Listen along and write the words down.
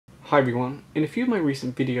Hi everyone, in a few of my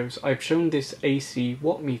recent videos I've shown this AC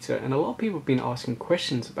watt meter and a lot of people have been asking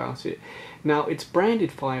questions about it. Now it's branded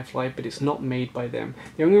Firefly but it's not made by them.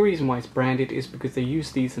 The only reason why it's branded is because they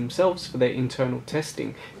use these themselves for their internal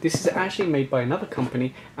testing. This is actually made by another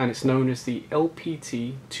company and it's known as the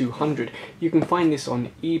LPT200. You can find this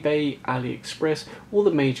on eBay, AliExpress, all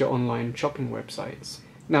the major online shopping websites.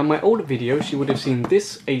 Now in my older videos you would have seen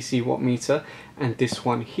this AC watt meter and this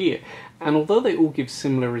one here, and although they all give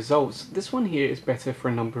similar results, this one here is better for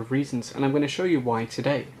a number of reasons and I'm going to show you why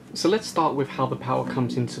today. So let's start with how the power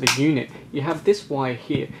comes into the unit. You have this wire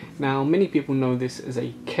here. Now many people know this as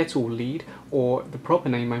a kettle lead, or the proper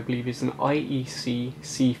name I believe is an IEC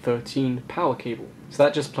C13 power cable. So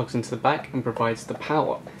that just plugs into the back and provides the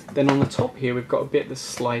power. Then on the top here we've got a bit that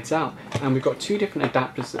slides out and we've got two different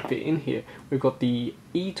adapters that fit in here. We've got the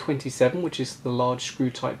E27, which is the large screw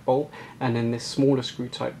type bulb, and then this smaller screw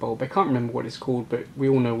type bulb. I can't remember what it's called, but we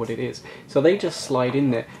all know what it is. So they just slide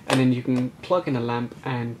in there and then you can plug in a lamp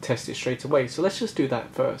and test it straight away. So let's just do that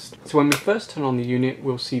first. So when we first turn on the unit,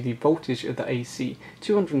 we'll see the voltage of the AC,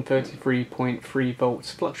 233.3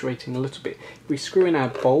 volts, fluctuating a little bit. If we screw in our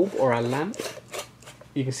bulb or our lamp,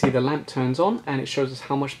 you can see the lamp turns on and it shows us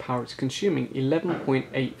how much power it's consuming,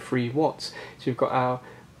 11.83 watts. So we've got our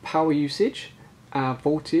power usage, our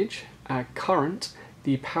voltage, our current,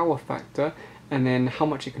 the power factor, and then how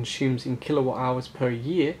much it consumes in kilowatt hours per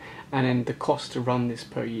year, and then the cost to run this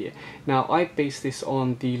per year. Now I base this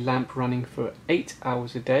on the lamp running for 8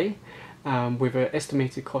 hours a day, with an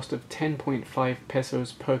estimated cost of 10.5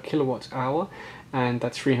 pesos per kilowatt hour, and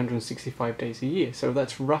that's 365 days a year. So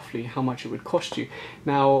that's roughly how much it would cost you.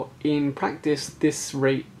 Now in practice this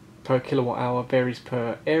rate per kilowatt hour varies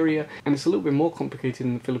per area, and it's a little bit more complicated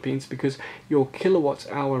in the Philippines because your kilowatt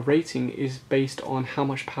hour rating is based on how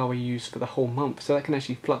much power you use for the whole month, so that can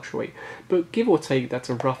actually fluctuate, but give or take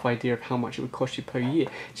that's a rough idea of how much it would cost you per year.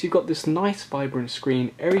 So you've got this nice vibrant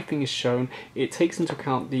screen, everything is shown, it takes into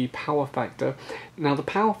account the power factor. Now the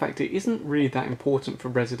power factor isn't really that important for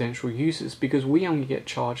residential users because we only get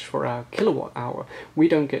charged for our kilowatt hour. We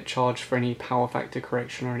don't get charged for any power factor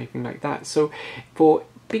correction or anything like that. So for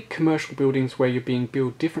big commercial buildings where you're being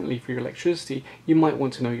billed differently for your electricity, you might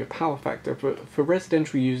want to know your power factor, but for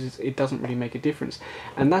residential users it doesn't really make a difference.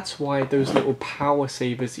 And that's why those little power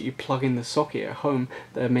savers that you plug in the socket at home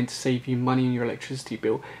that are meant to save you money in your electricity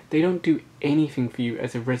bill, they don't do anything for you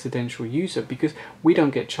as a residential user because we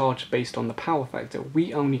don't get charged based on the power factor,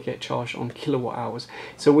 we only get charged on kilowatt hours.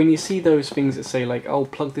 So when you see those things that say like, oh,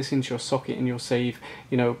 plug this into your socket and you'll save,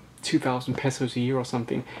 2,000 pesos a year or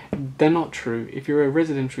something, they're not true. If you're a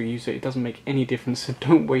residential user, it doesn't make any difference, so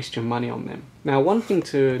don't waste your money on them. Now one thing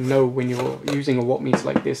to know when you're using a watt meter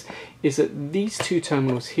like this is that these two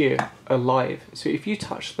terminals here are live, so if you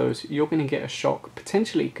touch those you're going to get a shock,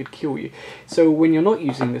 potentially it could kill you. So when you're not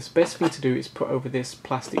using this, best thing to do is put over this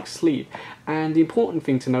plastic sleeve. And the important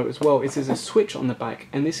thing to note as well is there's a switch on the back,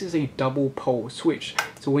 and this is a double pole switch,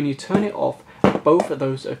 so when you turn it off, both of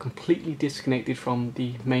those are completely disconnected from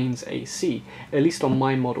the mains AC. At least on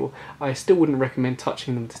my model. I still wouldn't recommend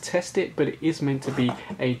touching them to test it, but it is meant to be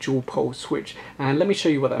a dual pole switch. And let me show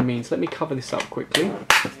you what that means. Let me cover this up quickly.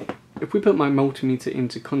 If we put my multimeter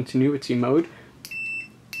into continuity mode,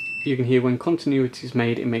 you can hear when continuity is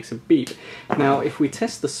made, it makes a beep. Now if we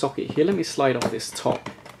test the socket here, let me slide off this top.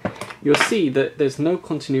 You'll see that there's no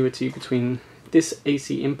continuity between this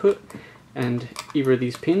AC input and either of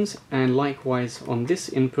these pins, and likewise on this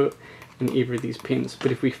input and either of these pins. But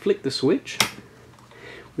if we flick the switch,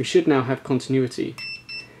 we should now have continuity.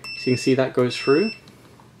 So you can see that goes through,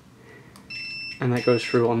 and that goes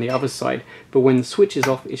through on the other side. But when the switch is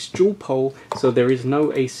off, it's dual pole, so there is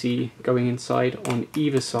no AC going inside on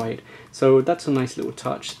either side. So that's a nice little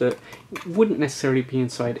touch that wouldn't necessarily be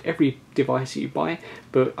inside every device that you buy,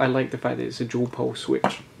 but I like the fact that it's a dual pole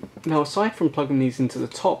switch. Now aside from plugging these into the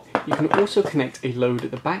top, you can also connect a load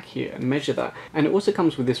at the back here and measure that. And it also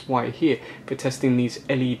comes with this wire here for testing these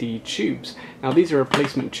LED tubes. Now these are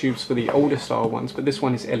replacement tubes for the older style ones, but this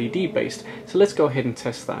one is LED based. So let's go ahead and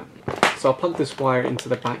test that. So I'll plug this wire into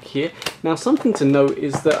the back here. Now something to note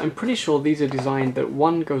is that I'm pretty sure these are designed that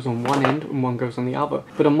one goes on one end and one goes on the other.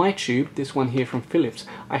 But on my tube, this one here from Philips,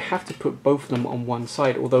 I have to put both of them on one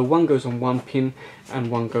side, although one goes on one pin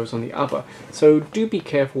and one goes on the other. So do be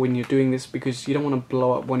careful when you're doing this because you don't want to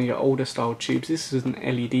blow up one of your older style tubes. This is an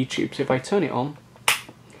LED tube, so if I turn it on,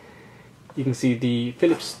 you can see the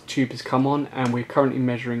Philips tube has come on and we're currently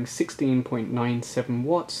measuring 16.97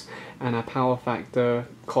 watts and our power factor,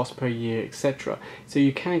 cost per year, etc. So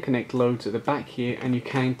you can connect loads at the back here and you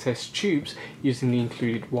can test tubes using the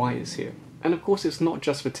included wires here. And of course, it's not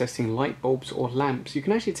just for testing light bulbs or lamps. You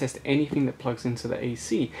can actually test anything that plugs into the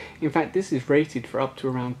AC. In fact, this is rated for up to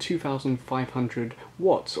around 2,500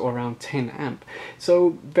 watts or around 10 amp.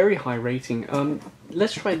 So very high rating.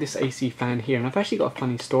 Let's try this AC fan here, and I've actually got a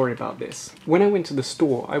funny story about this. When I went to the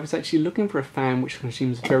store, I was actually looking for a fan which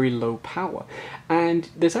consumes very low power, and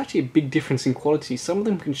there's actually a big difference in quality. Some of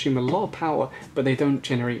them consume a lot of power, but they don't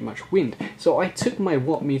generate much wind. So I took my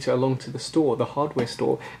watt meter along to the store, the hardware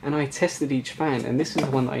store, and I tested each fan, and this is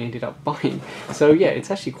the one that I ended up buying. So yeah, it's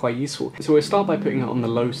actually quite useful. So we'll start by putting it on the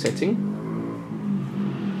low setting.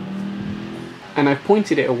 And I've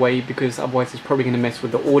pointed it away because otherwise it's probably going to mess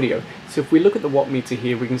with the audio. So if we look at the watt meter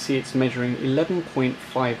here, we can see it's measuring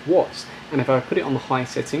 11.5 watts. And if I put it on the high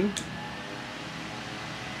setting,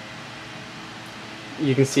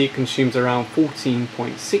 you can see it consumes around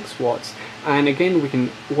 14.6 watts. And again, we can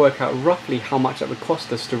work out roughly how much that would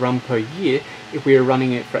cost us to run per year if we were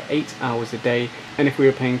running it for 8 hours a day, and if we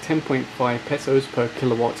were paying 10.5 pesos per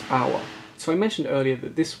kilowatt hour. So I mentioned earlier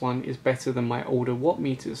that this one is better than my older watt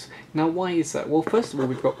meters. Now why is that? Well, first of all,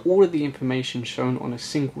 we've got all of the information shown on a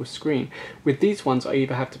single screen. With these ones, I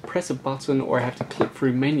either have to press a button or I have to click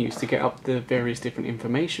through menus to get up the various different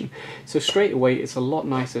information. So straight away, it's a lot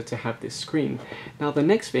nicer to have this screen. Now the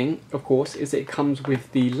next thing, of course, is that it comes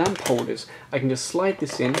with the lamp holders. I can just slide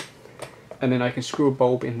this in, and then I can screw a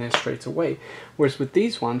bulb in there straight away. Whereas with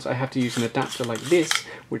these ones, I have to use an adapter like this,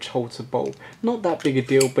 which holds a bulb. Not that big a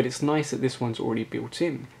deal, but it's nice that this one's already built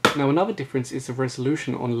in. Now another difference is the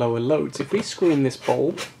resolution on lower loads. If we screw in this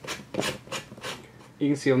bulb, you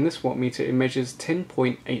can see on this watt meter it measures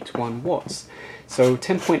 10.81 watts. So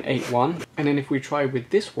 10.81, and then if we try with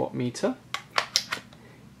this watt meter,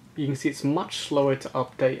 you can see it's much slower to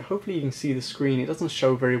update. Hopefully you can see the screen. It doesn't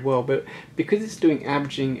show very well, but because it's doing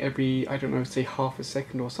averaging every, I don't know, say half a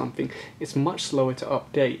second or something, it's much slower to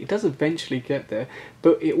update. It does eventually get there,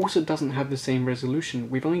 but it also doesn't have the same resolution.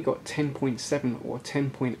 We've only got 10.7 or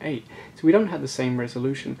 10.8, so we don't have the same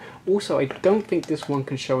resolution. Also, I don't think this one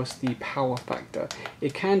can show us the power factor.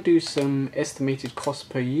 It can do some estimated cost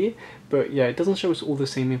per year, but yeah, it doesn't show us all the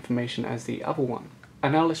same information as the other one.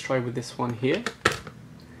 And now let's try with this one here.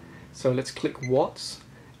 So let's click watts,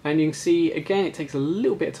 and you can see again it takes a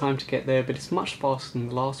little bit of time to get there, but it's much faster than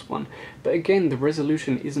the last one. But again, the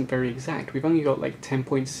resolution isn't very exact. We've only got like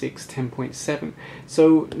 10.6, 10.7,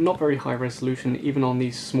 so not very high resolution even on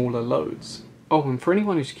these smaller loads. Oh, and for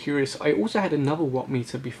anyone who's curious, I also had another watt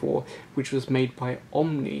meter before, which was made by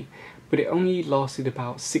Omni, but it only lasted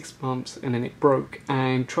about 6 months and then it broke,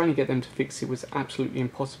 and trying to get them to fix it was absolutely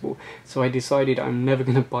impossible. So I decided I'm never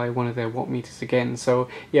going to buy one of their watt meters again. So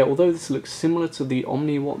yeah, although this looks similar to the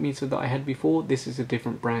Omni watt meter that I had before, this is a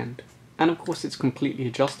different brand. And of course it's completely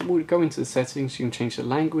adjustable. You go into the settings, you can change the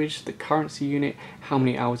language, the currency unit, how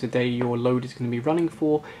many hours a day your load is going to be running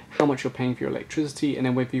for, how much you're paying for your electricity, and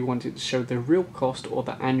then whether you want it to show the real cost or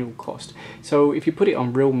the annual cost. So if you put it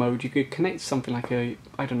on real mode, you could connect something like a,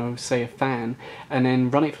 I don't know, say a fan, and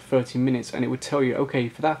then run it for 30 minutes, and it would tell you, okay,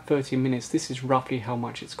 for that 30 minutes, this is roughly how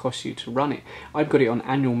much it's cost you to run it. I've got it on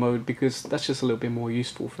annual mode because that's just a little bit more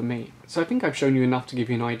useful for me. So I think I've shown you enough to give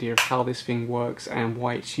you an idea of how this thing works and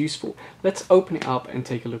why it's useful. Let's open it up and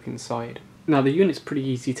take a look inside. Now the unit's pretty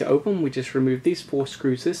easy to open. We just remove these 4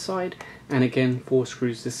 screws this side, and again 4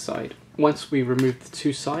 screws this side. Once we remove the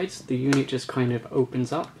 2 sides, the unit just kind of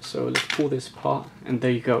opens up. So let's pull this apart, and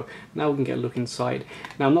there you go. Now we can get a look inside.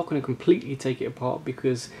 Now I'm not going to completely take it apart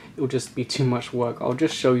because it will just be too much work. I'll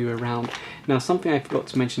just show you around. Now something I forgot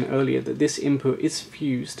to mention earlier, that this input is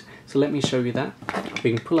fused. So let me show you that.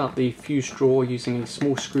 We can pull out the fuse drawer using a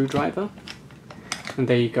small screwdriver. And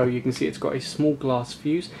there you go, you can see it's got a small glass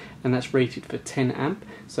fuse, and that's rated for 10 amp,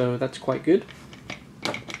 so that's quite good.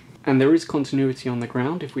 And there is continuity on the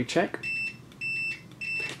ground if we check,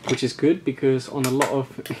 which is good because on a lot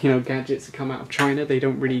of gadgets that come out of China, they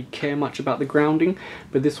don't really care much about the grounding,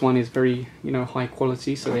 but this one is very high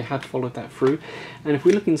quality, so they have followed that through. And if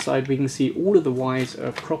we look inside, we can see all of the wires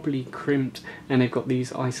are properly crimped, and they've got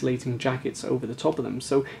these isolating jackets over the top of them,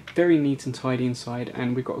 so very neat and tidy inside.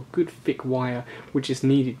 And we've got a good thick wire, which is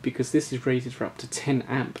needed because this is rated for up to 10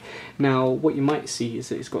 amp. Now what you might see is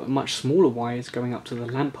that it's got much smaller wires going up to the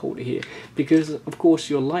lamp holder here, because of course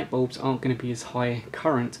your light bulbs aren't going to be as high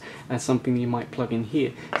current as something you might plug in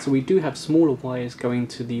here. So we do have smaller wires going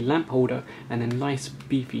to the lamp holder, and then nice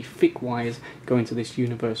beefy thick wires going to this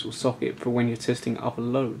universal socket for when you're testing other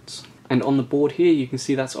loads. And on the board here you can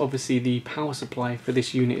see that's obviously the power supply for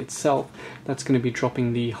this unit itself. That's going to be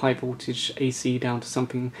dropping the high voltage AC down to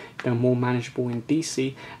something more manageable in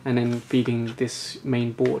DC, and then feeding this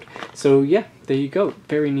main board. So yeah, there you go,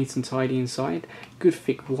 very neat and tidy inside. good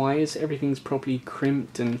thick wires, everything's properly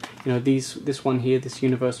crimped, and you know, this one here, this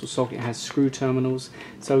universal socket, has screw terminals.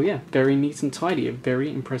 So yeah, very neat and tidy, a very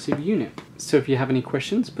impressive unit. So if you have any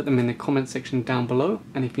questions, put them in the comment section down below,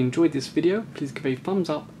 and if you enjoyed this video, please give a thumbs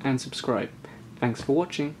up and subscribe. Thanks for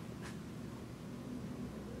watching.